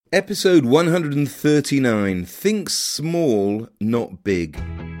Episode 139, Think Small, Not Big.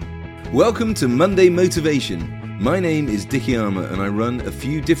 Welcome to Monday Motivation. My name is Dickie Armour and I run a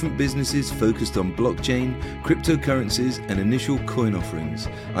few different businesses focused on blockchain, cryptocurrencies and initial coin offerings.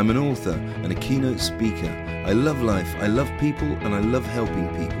 I'm an author and a keynote speaker. I love life, I love people and I love helping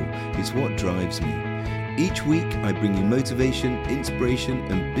people. It's what drives me. Each week I bring you motivation, inspiration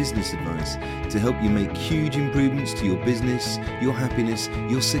and business advice to help you make huge improvements to your business, your happiness,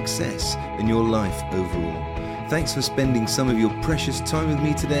 your success and your life overall. Thanks for spending some of your precious time with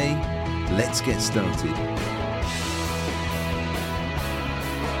me today. Let's get started.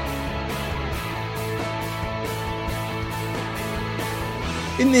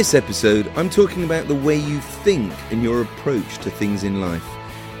 In this episode, I'm talking about the way you think and your approach to things in life.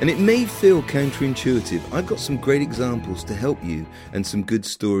 And it may feel counterintuitive. I've got some great examples to help you and some good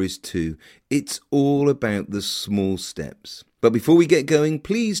stories too. It's all about the small steps. But before we get going,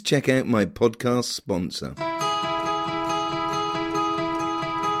 please check out my podcast sponsor.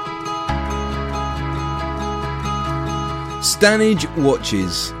 Stanage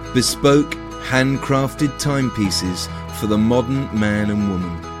Watches, bespoke, handcrafted timepieces for the modern man and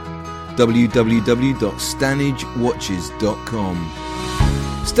woman. www.stanagewatches.com.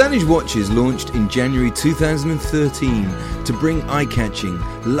 Stanage Watches launched in January 2013 to bring eye-catching,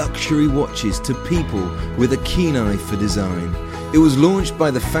 luxury watches to people with a keen eye for design. It was launched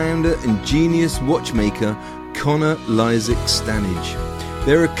by the founder and genius watchmaker Conor Lysak Stanage.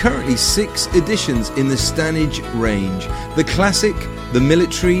 There are currently 6 editions in the Stanage range: the Classic, the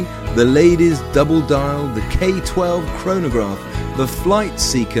Military, the Ladies Double Dial, the K12 Chronograph, the Flight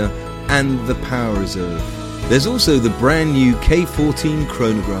Seeker and the Power Reserve. There's also the brand new K14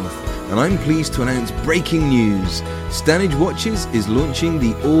 chronograph, and I'm pleased to announce breaking news. Stanage Watches is launching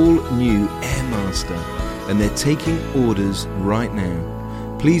the all-new Airmaster, and they're taking orders right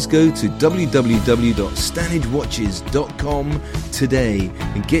now. Please go to www.stanagewatches.com today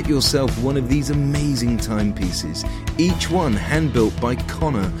and get yourself one of these amazing timepieces, each one hand-built by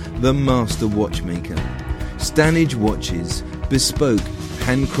Conor, the master watchmaker. Stanage Watches, bespoke,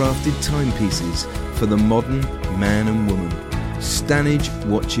 handcrafted timepieces for the modern man and woman.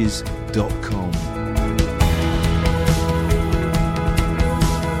 StanageWatches.com.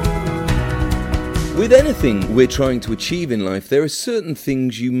 With anything we're trying to achieve in life, there are certain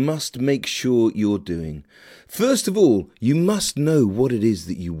things you must make sure you're doing. First of all, you must know what it is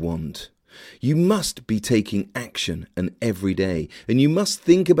that you want. You must be taking action and every day, and you must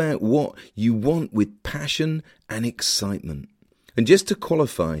think about what you want with passion and excitement. And just to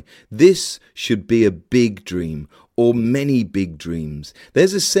qualify, this should be a big dream or many big dreams.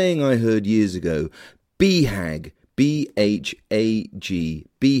 There's a saying I heard years ago, BHAG, B-H-A-G,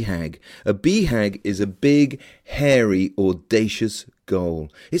 BHAG. A BHAG is a big, hairy, audacious goal.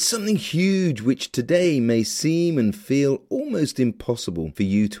 It's something huge which today may seem and feel almost impossible for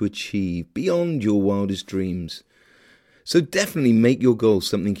you to achieve beyond your wildest dreams. So definitely make your goal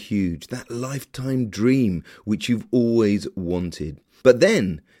something huge, that lifetime dream which you've always wanted. But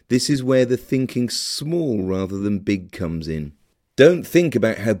then, this is where the thinking small rather than big comes in. Don't think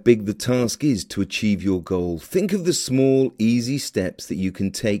about how big the task is to achieve your goal. Think of the small, easy steps that you can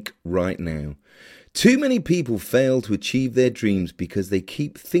take right now. Too many people fail to achieve their dreams because they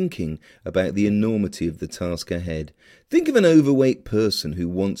keep thinking about the enormity of the task ahead. Think of an overweight person who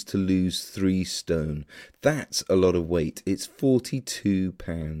wants to lose 3 stone. That's a lot of weight. It's 42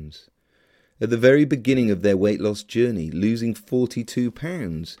 pounds. At the very beginning of their weight loss journey, losing 42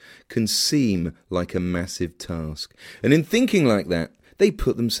 pounds can seem like a massive task. And in thinking like that, they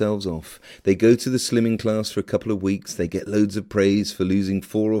put themselves off. They go to the slimming class for a couple of weeks, they get loads of praise for losing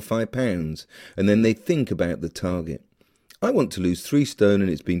 4 or 5 pounds, and then they think about the target. I want to lose 3 stone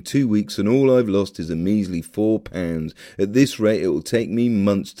and it's been 2 weeks and all I've lost is a measly 4 pounds. At this rate it will take me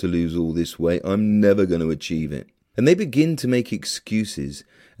months to lose all this weight. I'm never going to achieve it. And they begin to make excuses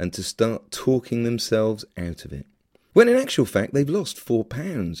and to start talking themselves out of it. When in actual fact they've lost 4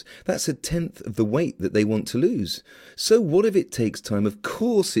 pounds. That's 1/10 of the weight that they want to lose. So what if it takes time? Of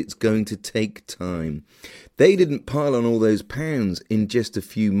course it's going to take time. They didn't pile on all those pounds in just a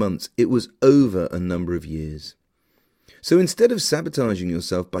few months. It was over a number of years. So instead of sabotaging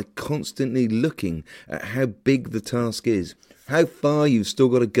yourself by constantly looking at how big the task is, how far you've still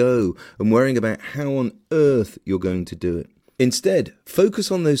got to go, and worrying about how on earth you're going to do it, instead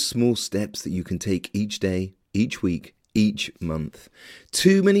focus on those small steps that you can take each day, each week, each month.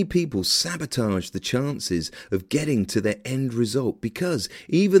 Too many people sabotage the chances of getting to their end result because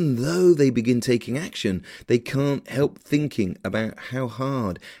even though they begin taking action, they can't help thinking about how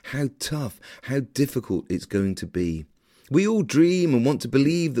hard, how tough, how difficult it's going to be. We all dream and want to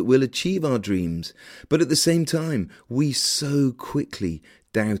believe that we'll achieve our dreams, but at the same time, we so quickly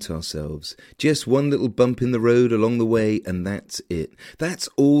doubt ourselves. Just one little bump in the road along the way and that's it. That's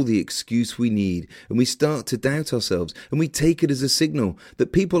all the excuse we need, and we start to doubt ourselves, and we take it as a signal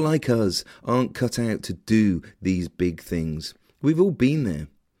that people like us aren't cut out to do these big things. We've all been there.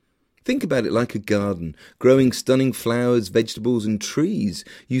 Think about it like a garden, growing stunning flowers, vegetables and trees.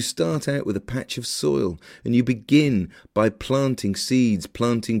 You start out with a patch of soil and you begin by planting seeds,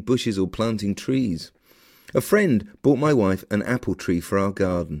 planting bushes or planting trees. A friend bought my wife an apple tree for our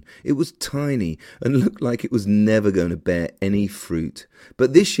garden. It was tiny and looked like it was never going to bear any fruit.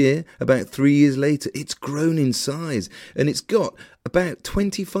 But this year, about 3 years later, it's grown in size and it's got about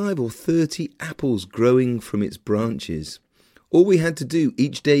 25 or 30 apples growing from its branches. All we had to do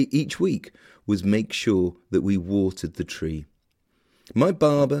each day, each week, was make sure that we watered the tree. My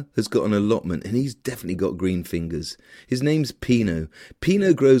barber has got an allotment and he's definitely got green fingers. His name's Pino.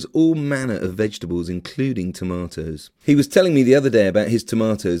 Pino grows all manner of vegetables, including tomatoes. He was telling me the other day about his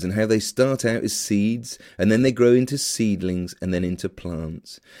tomatoes and how they start out as seeds and then they grow into seedlings and then into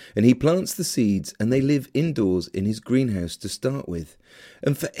plants. And he plants the seeds and they live indoors in his greenhouse to start with.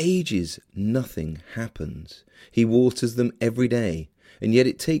 And for ages, nothing happens. He waters them every day. And yet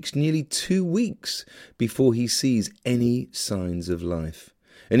it takes nearly 2 weeks before he sees any signs of life.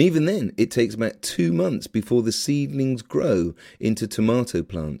 And even then, it takes about 2 months before the seedlings grow into tomato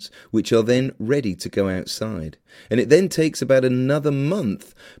plants, which are then ready to go outside. And it then takes about another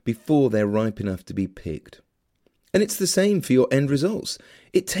month before they're ripe enough to be picked. And it's the same for your end results.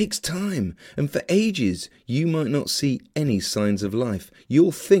 It takes time, and for ages you might not see any signs of life.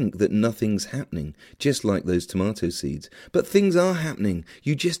 You'll think that nothing's happening, just like those tomato seeds. But things are happening,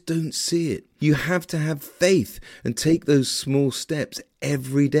 you just don't see it. You have to have faith and take those small steps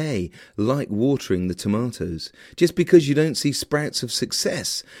every day, like watering the tomatoes. Just because you don't see sprouts of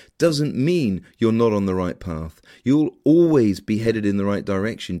success doesn't mean you're not on the right path. You'll always be headed in the right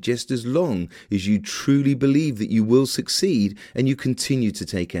direction, just as long as you truly believe that you will succeed and you continue to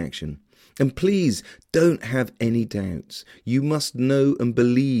take action. And please don't have any doubts. You must know and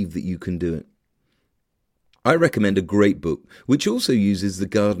believe that you can do it. I recommend a great book which also uses the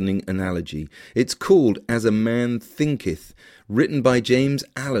gardening analogy. It's called As a Man Thinketh, written by James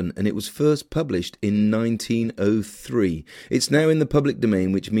Allen, and it was first published in 1903. It's now in the public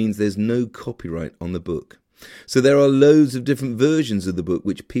domain, which means there's no copyright on the book. So there are loads of different versions of the book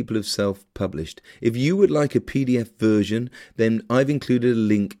which people have self-published. If you would like a PDF version, then I've included a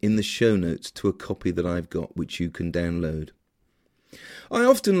link in the show notes to a copy that I've got which you can download. I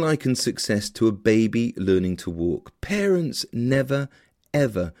often liken success to a baby learning to walk. Parents never,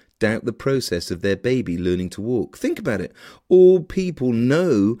 ever doubt the process of their baby learning to walk. Think about it. All people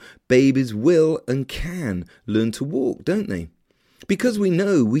know babies will and can learn to walk, don't they? Because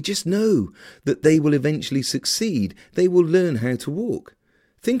we just know that they will eventually succeed. They will learn how to walk.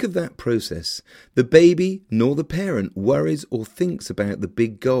 Think of that process. The baby nor the parent worries or thinks about the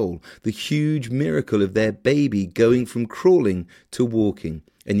big goal, the huge miracle of their baby going from crawling to walking.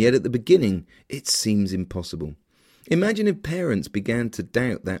 And yet at the beginning, it seems impossible. Imagine if parents began to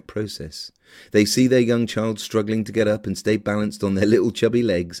doubt that process. They see their young child struggling to get up and stay balanced on their little chubby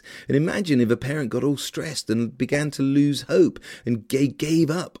legs. And imagine if a parent got all stressed and began to lose hope and gave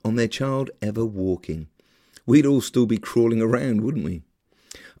up on their child ever walking. We'd all still be crawling around, wouldn't we?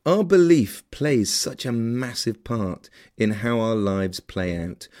 Our belief plays such a massive part in how our lives play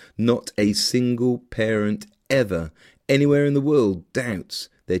out. Not a single parent ever, anywhere in the world, doubts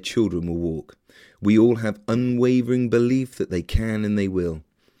their children will walk. We all have unwavering belief that they can and they will.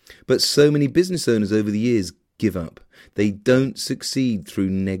 But so many business owners over the years give up. They don't succeed through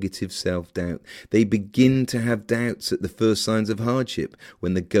negative self-doubt. They begin to have doubts at the first signs of hardship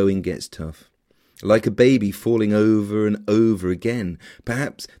when the going gets tough. Like a baby falling over and over again.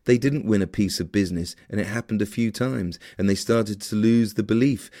 Perhaps they didn't win a piece of business and it happened a few times and they started to lose the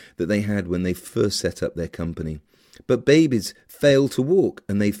belief that they had when they first set up their company. But babies fail to walk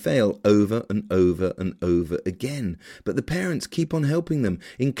and they fail over and over and over again. But the parents keep on helping them,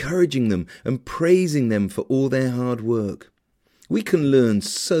 encouraging them and praising them for all their hard work. We can learn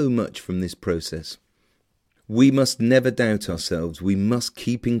so much from this process. We must never doubt ourselves. We must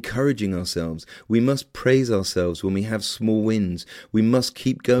keep encouraging ourselves. We must praise ourselves when we have small wins. We must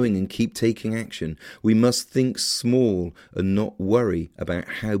keep going and keep taking action. We must think small and not worry about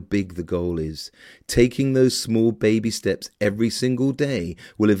how big the goal is. Taking those small baby steps every single day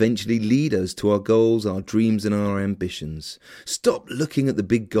will eventually lead us to our goals, our dreams and our ambitions. Stop looking at the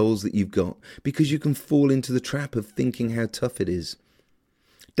big goals that you've got because you can fall into the trap of thinking how tough it is.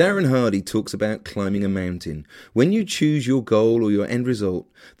 Darren Hardy talks about climbing a mountain. When you choose your goal or your end result,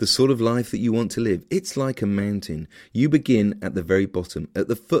 the sort of life that you want to live, it's like a mountain. You begin at the very bottom, at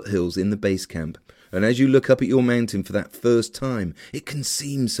the foothills in the base camp. And as you look up at your mountain for that first time, it can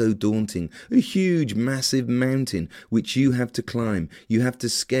seem so daunting. A huge, massive mountain which you have to climb. You have to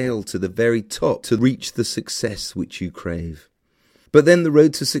scale to the very top to reach the success which you crave. But then the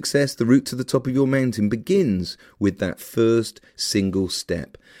road to success, the route to the top of your mountain, begins with that first single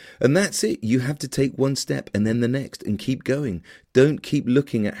step. And that's it. You have to take one step and then the next and keep going. Don't keep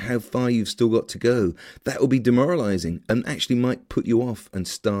looking at how far you've still got to go. That will be demoralizing and actually might put you off and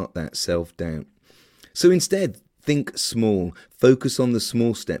start that self-doubt. So instead, think small, focus on the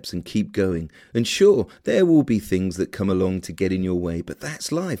small steps and keep going. And sure, there will be things that come along to get in your way, but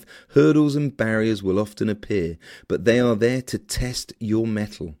that's life. Hurdles and barriers will often appear, but they are there to test your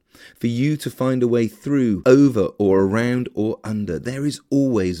mettle. For you to find a way through, over or around or under. There is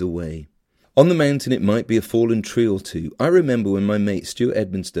always a way. On the mountain it might be a fallen tree or two. I remember when my mate Stuart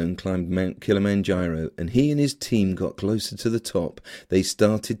Edmonstone climbed Mount Kilimanjaro and he and his team got closer to the top, they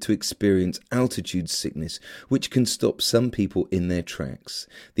started to experience altitude sickness, which can stop some people in their tracks.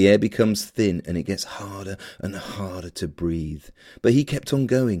 The air becomes thin and it gets harder and harder to breathe. But he kept on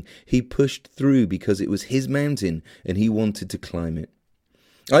going. He pushed through because it was his mountain and he wanted to climb it.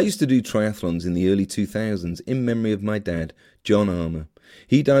 I used to do triathlons in the early 2000s in memory of my dad, John Armour.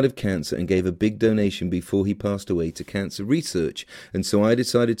 He died of cancer and gave a big donation before he passed away to cancer research, and so I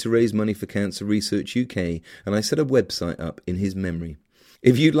decided to raise money for Cancer Research UK, and I set a website up in his memory.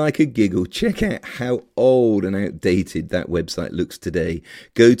 If you'd like a giggle, check out how old and outdated that website looks today.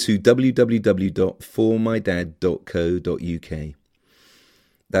 Go to www.formydad.co.uk.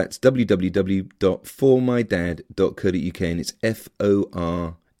 That's www.formydad.co.uk, and it's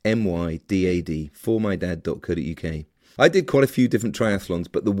FORMYDAD, formydad.co.uk. I did quite a few different triathlons,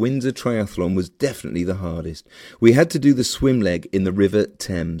 but the Windsor Triathlon was definitely the hardest. We had to do the swim leg in the River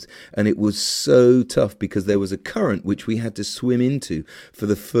Thames, and it was so tough because there was a current which we had to swim into for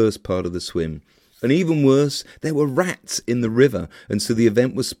the first part of the swim. And even worse, there were rats in the river, and so the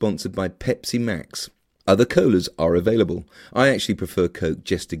event was sponsored by Pepsi Max. Other colas are available. I actually prefer Coke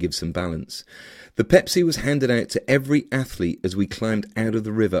just to give some balance. The Pepsi was handed out to every athlete as we climbed out of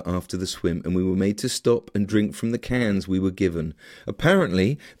the river after the swim, and we were made to stop and drink from the cans we were given.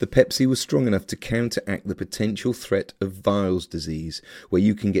 Apparently, the Pepsi was strong enough to counteract the potential threat of Weil's disease, where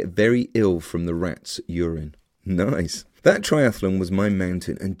you can get very ill from the rat's urine. Nice. That triathlon was my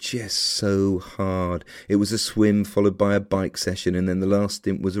mountain and just so hard. It was a swim followed by a bike session, and then the last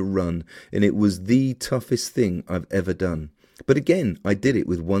stint was a run, and it was the toughest thing I've ever done. But again, I did it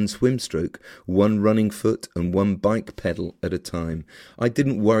with one swim stroke, one running foot and one bike pedal at a time. I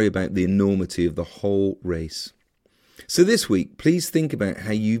didn't worry about the enormity of the whole race. So this week, please think about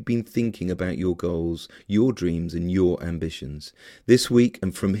how you've been thinking about your goals, your dreams and your ambitions. This week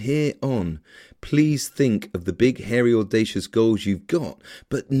and from here on, please think of the big, hairy, audacious goals you've got,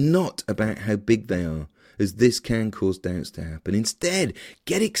 but not about how big they are, as this can cause doubts to happen. Instead,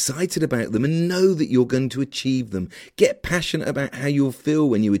 get excited about them and know that you're going to achieve them. Get passionate about how you'll feel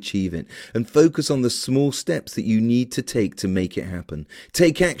when you achieve it and focus on the small steps that you need to take to make it happen.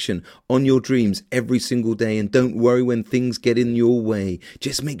 Take action on your dreams every single day and don't worry when things get in your way.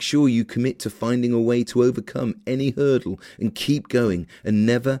 Just make sure you commit to finding a way to overcome any hurdle and keep going and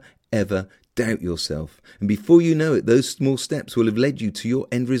never, ever doubt yourself. And before you know it, those small steps will have led you to your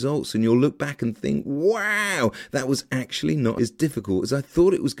end results, and you'll look back and think, wow, that was actually not as difficult as I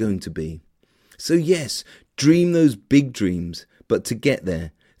thought it was going to be. So yes, dream those big dreams, but to get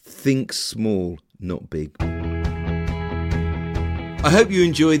there, think small, not big. I hope you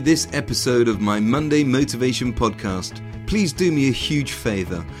enjoyed this episode of my Monday Motivation Podcast. Please do me a huge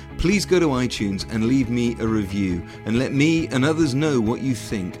favour. Please go to iTunes and leave me a review and let me and others know what you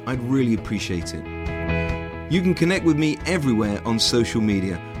think. I'd really appreciate it. You can connect with me everywhere on social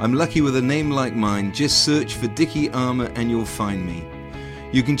media. I'm lucky with a name like mine. Just search for Dickie Armour and you'll find me.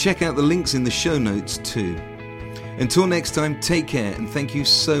 You can check out the links in the show notes too. Until next time, take care and thank you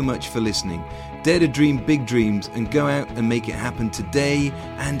so much for listening. Dare to dream big dreams and go out and make it happen today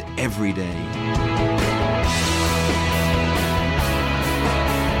and every day.